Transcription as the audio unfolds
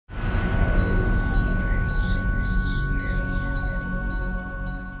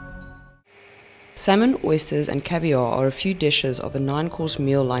Salmon, oysters and caviar are a few dishes of the 9-course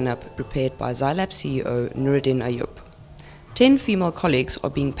meal lineup prepared by Zailab CEO Nour Addine Ayyoub. 10 female colleagues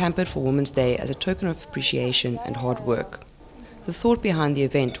are being pampered for Women's Day as a token of appreciation and hard work. The thought behind the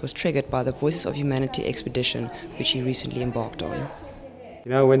event was triggered by the Voices of Humanity expedition which he recently embarked on.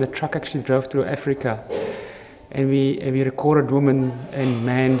 You know, when the truck actually drove through Africa and we recorded women and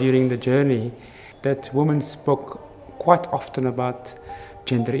men during the journey, that women spoke quite often about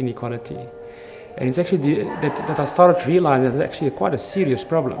gender inequality. And it's actually that I started realizing it's actually quite a serious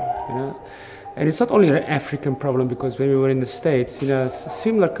problem, you know. And it's not only an African problem, because when we were in the States, you know,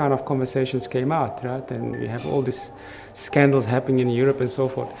 similar kind of conversations came out, right? And we have all these scandals happening in Europe and so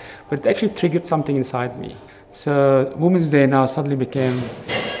forth. But it actually triggered something inside me. So Women's Day now suddenly became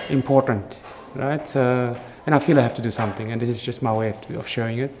important, right? And I feel I have to do something, and this is just my way of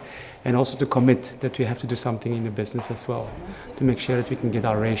showing it. And also to commit that we have to do something in the business as well, to make sure that we can get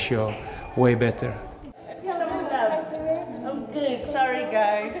our ratio way better. I'm good, sorry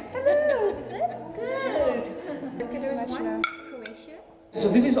guys. Hello. Good. So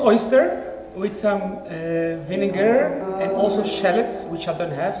this is oyster with some vinegar and also shallots, which I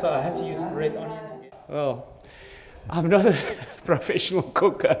don't have, so I had to use red onions again. Well, I'm not a professional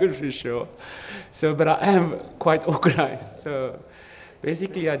cook, I'm for sure. So, but I am quite organized. So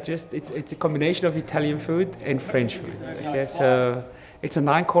basically, it's a combination of Italian food and French food. Okay, so it's a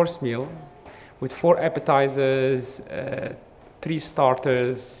 9-course meal with 4 appetizers, 3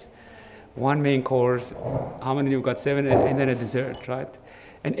 starters, 1 main course. How many you've got? 7, and then a dessert, right?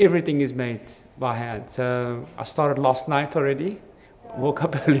 And everything is made by hand. So I started last night already. Woke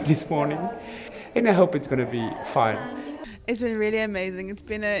up early this morning, and I hope it's going to be fine. It's been really amazing. It's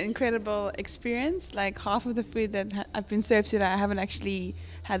been an incredible experience. Like half of the food that I've been served today, I haven't actually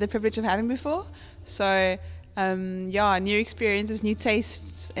had the privilege of having before. So yeah, new experiences, new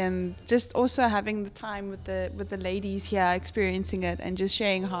tastes, and just also having the time with the ladies here, experiencing it and just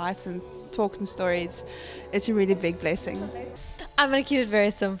sharing hearts and talks and stories. It's a really big blessing. I'm gonna keep it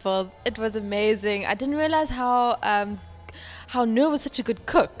very simple. It was amazing. I didn't realize how Nour was such a good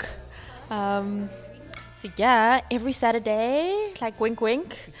cook. So yeah, every Saturday, like wink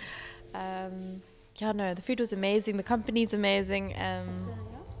wink. Yeah, no, the food was amazing, the company's amazing.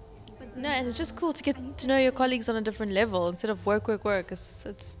 No, and it's just cool to get to know your colleagues on a different level instead of work.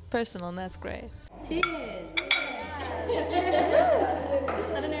 It's personal, and that's great. Cheers! I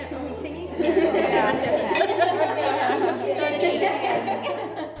don't know, are we singing? Yeah.